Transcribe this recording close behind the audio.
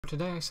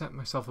Today I set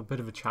myself a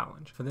bit of a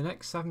challenge. For the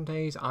next 7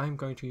 days I'm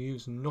going to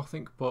use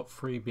nothing but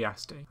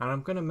FreeBSD, and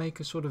I'm going to make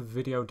a sort of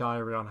video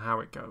diary on how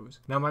it goes.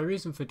 Now my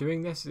reason for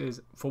doing this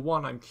is, for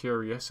one, I'm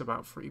curious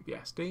about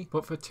FreeBSD,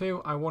 but for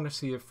two, I want to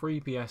see if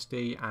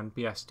FreeBSD and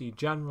BSD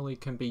generally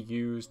can be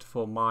used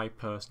for my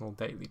personal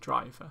daily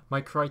driver.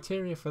 My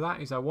criteria for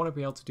that is I want to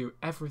be able to do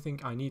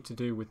everything I need to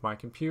do with my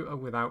computer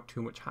without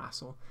too much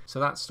hassle. So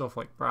that's stuff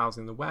like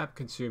browsing the web,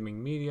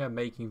 consuming media,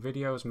 making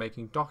videos,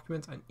 making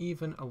documents, and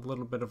even a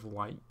little bit of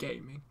light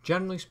gaming.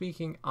 Generally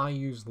speaking, I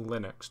use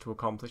Linux to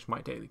accomplish my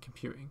daily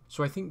computing,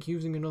 so I think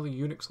using another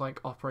Unix-like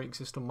operating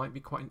system might be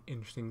quite an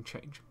interesting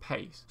change of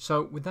pace.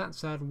 So with that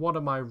said, what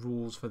are my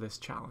rules for this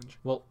challenge?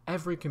 Well,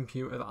 every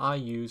computer that I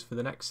use for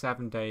the next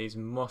 7 days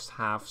must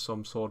have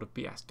some sort of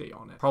BSD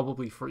on it,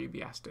 probably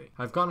FreeBSD.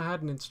 I've gone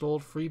ahead and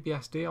installed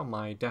FreeBSD on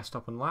my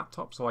desktop and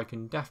laptop, so I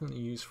can definitely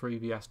use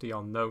FreeBSD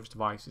on those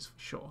devices for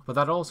sure. But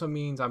that also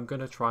means I'm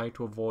going to try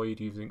to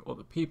avoid using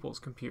other people's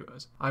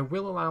computers. I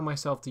will allow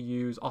myself to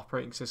use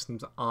operating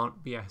systems that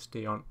aren't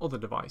BSD on other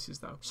devices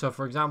though. So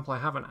for example, I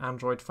have an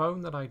Android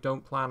phone that I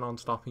don't plan on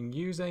stopping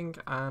using,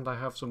 and I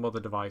have some other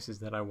devices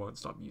that I won't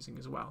stop using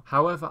as well.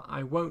 However,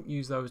 I won't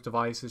use those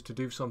devices to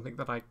do something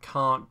that I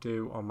can't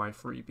do on my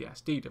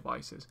FreeBSD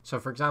devices. So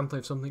for example,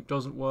 if something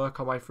doesn't work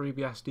on my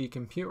FreeBSD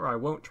computer, I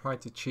won't try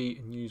to cheat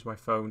and use my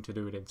phone to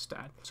do it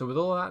instead. So with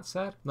all that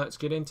said, let's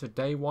get into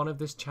day 1 of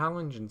this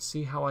challenge and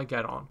see how I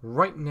get on.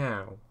 Right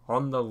now,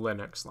 on the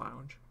Linux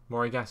Lounge.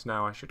 Or I guess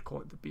now I should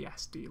call it the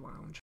BSD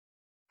Lounge.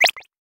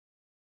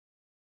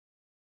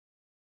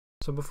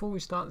 So before we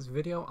start this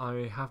video,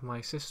 I have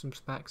my system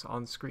specs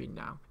on screen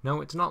now.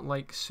 Now it's not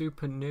like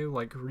super new,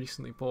 like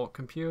recently bought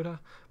computer,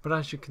 but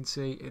as you can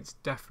see, it's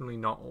definitely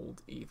not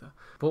old either.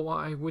 But what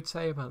I would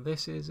say about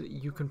this is that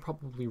you can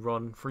probably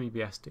run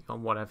FreeBSD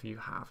on whatever you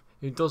have.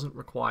 It doesn't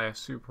require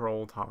super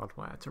old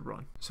hardware to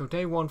run. So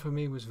day 1 for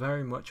me was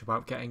very much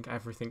about getting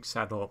everything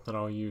set up that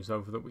I'll use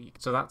over the week.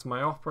 So that's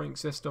my operating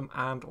system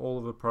and all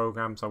of the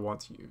programs I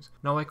want to use.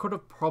 Now I could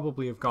have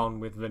probably gone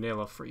with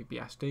vanilla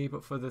FreeBSD,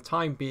 but for the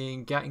time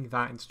being, getting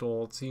that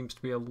installed seems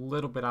to be a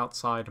little bit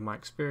outside of my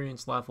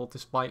experience level,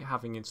 despite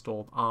having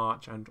installed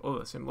Arch and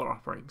other similar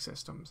operating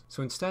systems.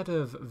 So instead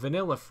of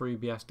vanilla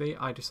FreeBSD,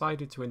 I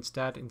decided to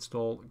instead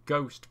install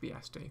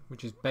GhostBSD,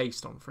 which is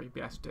based on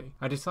FreeBSD.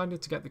 I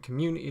decided to get the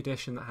community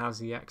edition that has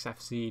the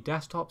XFCE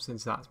desktop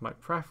since that's my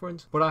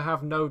preference, but I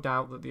have no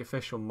doubt that the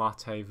official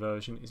Mate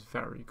version is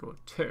very good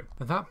too.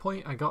 At that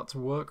point, I got to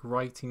work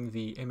writing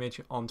the image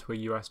onto a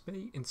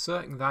USB,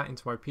 inserting that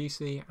into my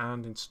PC,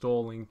 and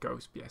installing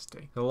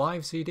GhostBSD. The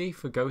live CD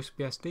for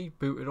GhostBSD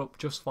booted up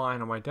just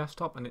fine on my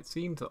desktop, and it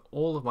seemed that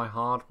all of my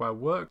hardware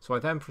worked, so I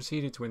then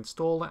proceeded to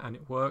install it, and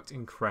it worked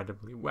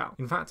incredibly well.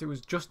 In fact, it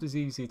was just as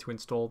easy to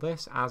install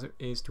this as it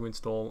is to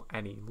install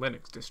any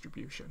Linux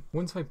distribution.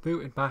 Once I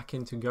booted back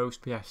into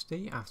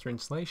GhostBSD after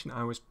installation,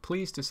 I was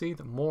pleased to see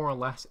that more or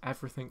less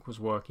everything was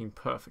working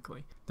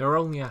perfectly. There are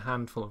only a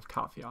handful of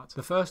caveats,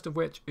 the first of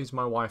which is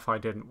my Wi-Fi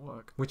didn't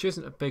work, which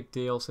isn't a big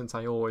deal since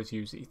I always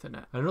use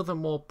Ethernet. Another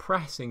more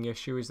pressing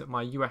issue is that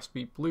my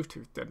USB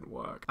Bluetooth didn't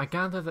work. I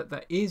gather that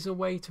there is a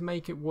way to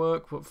make it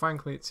work, but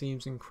frankly it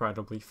seems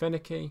incredibly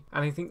finicky,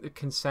 and I think the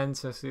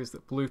consensus is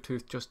that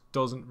Bluetooth just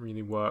doesn't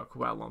really work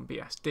well on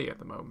BSD at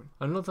the moment.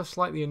 Another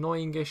slightly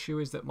annoying issue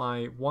is that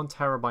my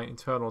 1TB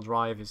internal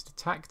drive is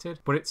detected,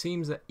 but it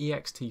seems that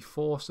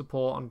ext4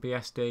 support on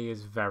BSD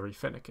is very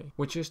finicky,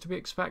 which is to be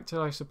expected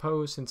I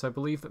suppose, since I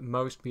believe that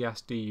most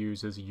BSD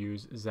users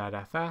use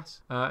ZFS.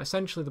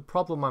 Essentially the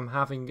problem I'm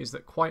having is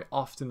that quite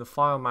often the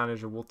file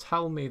manager will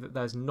tell me that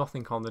there's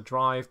nothing on the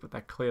drive, but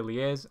there clearly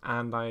is,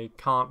 and I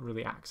can't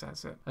really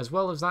access it. As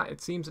well as that,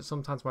 it seems that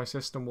sometimes my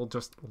system will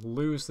just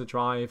lose the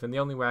drive, and the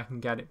only way I can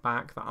get it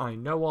back that I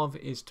know of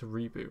is to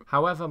reboot.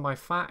 However, my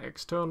fat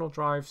external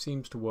drive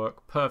seems to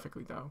work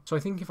perfectly though. So I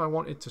think if I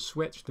wanted to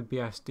switch to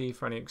BSD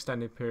for any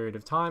extended period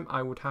of time,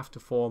 I would have to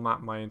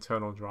format my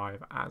internal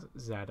drive as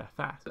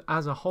ZFS.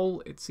 As a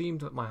whole, it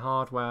seemed that my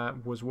hardware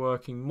was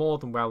working more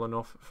than well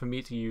enough for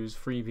me to use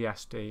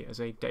FreeBSD as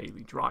a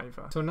daily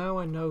driver. So now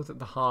I know that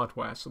the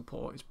hardware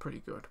support is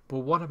pretty good, but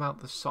what about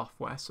the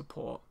software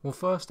support? Well,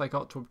 first I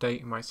got to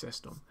updating my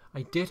system.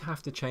 I did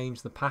have to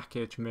change the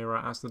package mirror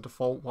as the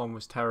default one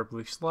was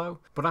terribly slow,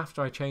 but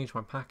after I changed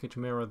my package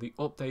mirror, the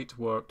updates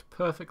worked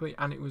perfectly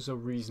and it was a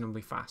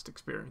reasonably fast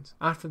experience.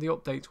 After the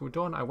updates were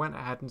done, I went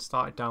ahead and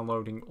started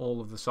downloading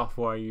all of the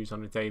software I use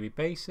on a daily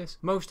basis,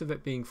 most of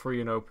it being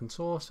free and open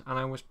source, and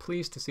I was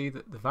pleased to see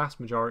that the vast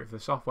majority of the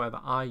software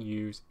that I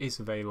use is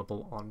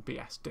available on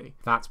BSD.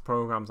 That's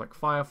programs like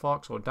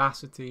Firefox,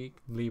 Audacity,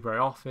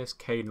 LibreOffice,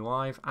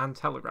 Kdenlive, and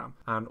Telegram,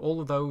 and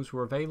all of those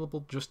were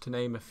available just to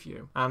name a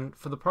few. And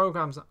for the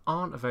programs that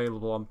aren't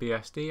available on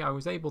BSD, I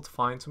was able to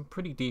find some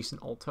pretty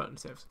decent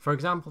alternatives. For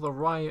example, the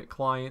Riot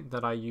client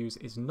that I use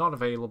is not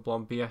available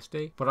on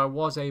BSD, but I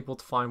was able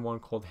to find one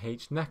called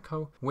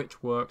HNeco,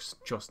 which works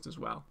just as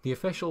well. The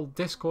official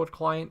Discord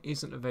client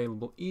isn't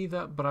available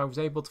either, but I was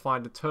able to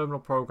find a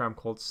terminal program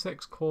called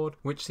Sixcord,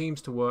 which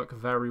seems to work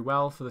very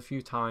well for the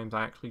few times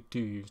I actually do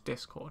use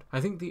Discord.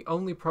 I think the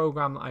only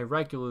program that I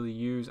regularly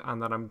use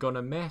and that I'm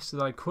gonna miss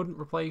that I couldn't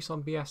replace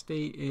on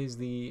BSD is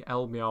the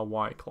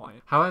LBRY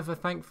client. However,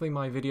 thankfully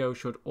my video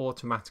should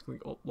automatically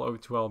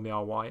upload to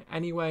LBRY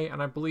anyway,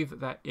 and I believe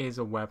that there is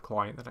a web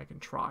client that I can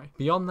try.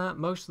 Beyond that,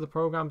 most of the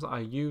programs that I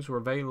use were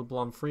available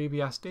on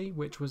FreeBSD,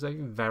 which was a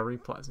very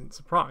pleasant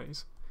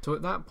surprise. So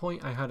at that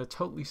point I had a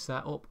totally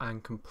set up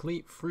and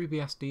complete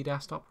FreeBSD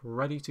desktop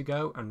ready to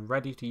go and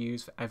ready to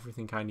use for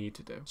everything I need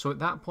to do. So at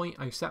that point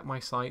I set my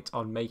sights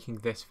on making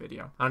this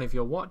video, and if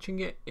you're watching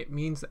it, it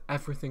means that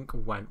everything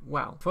went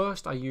well.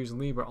 First I used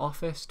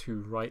LibreOffice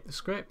to write the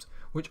script,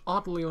 which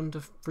oddly under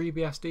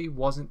FreeBSD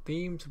wasn't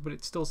themed, but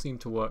it still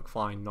seemed to work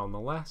fine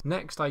nonetheless.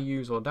 Next I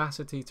used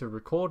Audacity to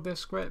record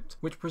this script,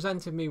 which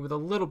presented me with a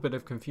little bit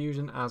of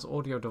confusion as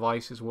audio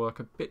devices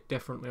work a bit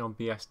differently on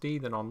BSD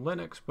than on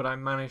Linux, but I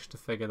managed to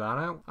figure that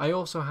out. I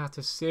also had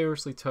to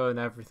seriously turn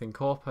everything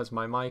up as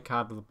my mic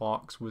out of the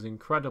box was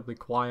incredibly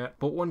quiet,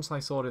 but once I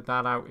sorted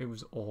that out it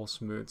was all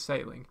smooth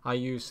sailing. I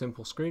used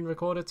Simple Screen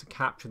Recorder to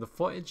capture the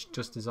footage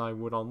just as I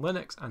would on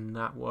Linux, and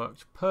that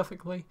worked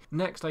perfectly.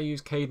 Next I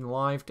used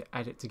Kdenlive to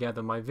edit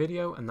together my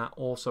video, and that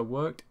also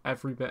worked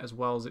every bit as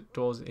well as it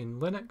does in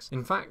Linux.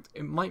 In fact,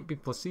 it might be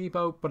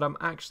placebo, but I'm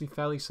actually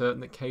fairly certain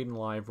that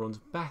Kdenlive runs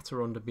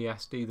better under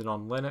BSD than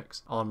on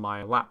Linux, on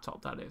my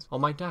laptop that is.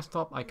 On my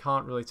desktop I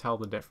can't really tell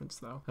the difference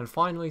though. And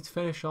finally, to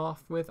finish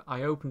off with,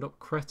 I opened up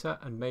Critter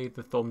and made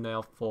the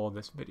thumbnail for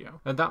this video.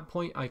 At that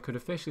point I could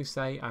officially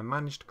say I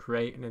managed to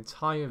create an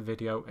entire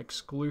video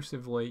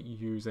exclusively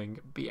using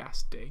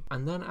BSD.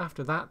 And then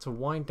after that, to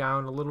wind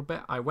down a little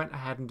bit, I went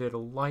ahead and did a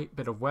light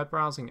bit of web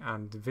browsing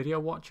and video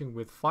watching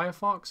with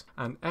Firefox,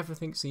 and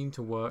everything seemed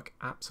to work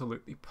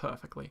absolutely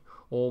perfectly.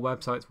 All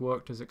websites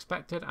worked as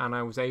expected, and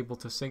I was able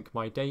to sync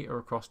my data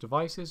across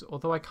devices,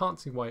 although I can't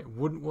see why it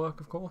wouldn't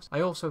work, of course.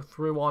 I also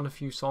threw on a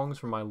few songs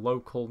from my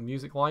local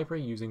music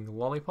library using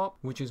Lollipop,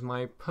 which is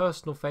my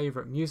personal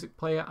favourite music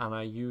player, and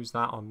I use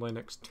that on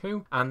Linux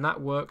too, and that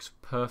works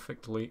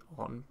perfectly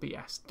on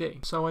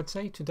BSD. So I'd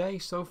say today,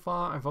 so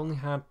far, I've only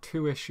had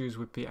two issues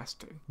with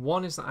BSD.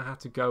 One is that I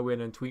had to go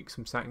in and tweak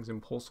some settings in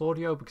Pulse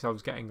Audio because I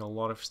was getting a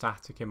lot of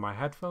static in my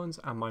headphones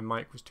and my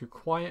mic was too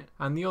quiet,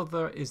 and the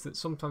other is that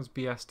sometimes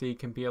BSD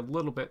can be a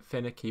little bit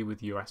finicky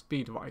with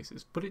USB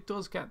devices, but it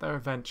does get there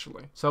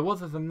eventually. So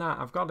other than that,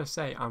 I've got to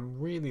say I'm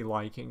really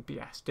liking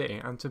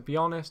BSD, and to be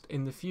honest,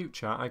 in the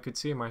future I could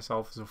see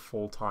myself as a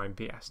full-time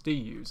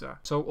BSD user.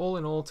 So all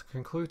in all, to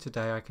conclude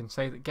today, I can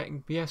say that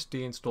getting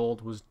BSD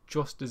installed was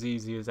just as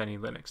easy as any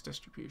Linux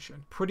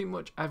distribution. Pretty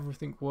much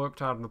everything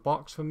worked out of the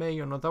box for me,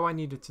 and although I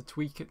needed to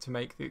tweak it to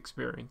make the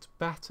experience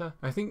better,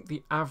 I think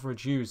the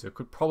average user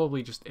could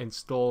probably just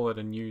install it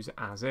and use it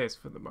as is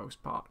for the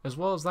most part. As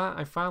well as that,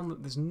 I found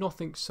that there's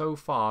nothing so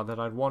far that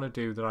I'd want to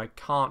do that I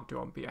can't do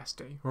on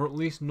BSD, or at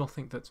least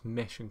nothing that's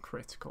mission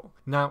critical.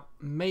 Now,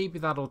 maybe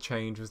that'll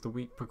change as the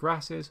week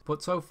progresses,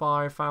 but so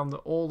far I found that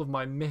all of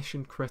my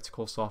mission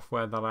critical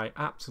software that I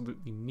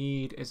absolutely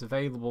need is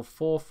available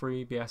for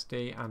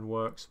FreeBSD and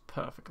works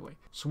perfectly.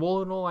 So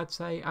all in all, I'd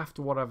say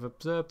after what I've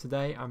observed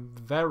today, I'm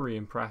very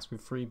impressed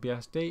with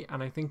FreeBSD,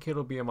 and I think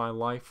it'll be in my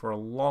life for a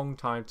long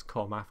time to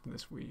come after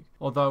this week.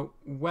 Although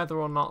whether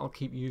or not I'll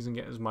keep using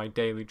it as my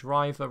daily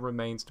driver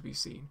remains to be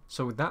seen.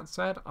 So with that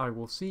said, I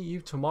will see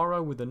you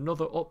tomorrow with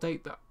another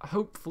update that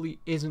hopefully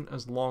isn't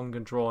as long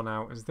and drawn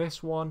out as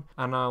this one,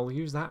 and I'll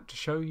use that to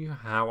show you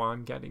how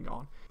I'm getting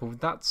on. But with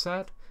that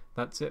said,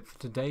 that's it for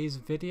today's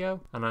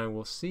video, and I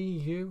will see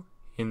you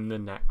in the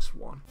next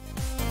one.